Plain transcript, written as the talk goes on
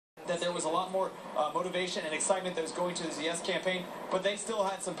that there was a lot more motivation and excitement that was going to the Yes campaign, but they still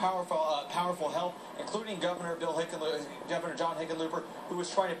had some powerful help, including Governor John Hickenlooper, who was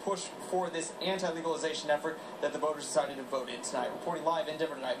trying to push for this anti-legalization effort that the voters decided to vote in tonight. Reporting live in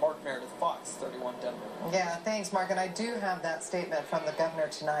Denver tonight, Mark Meredith, Fox 31 Denver. Yeah, thanks, Mark. And I do have that statement from the governor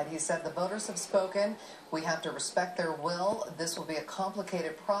tonight. He said the voters have spoken. We have to respect their will. This will be a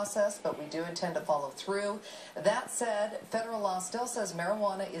complicated process, but we do intend to follow through. That said, federal law still says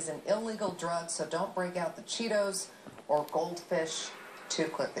marijuana is an illegal drug, so don't break out the Cheetos or goldfish too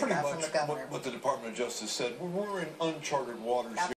quickly. Pretty That's much from the governor. what the Department of Justice said. We're in uncharted waters here.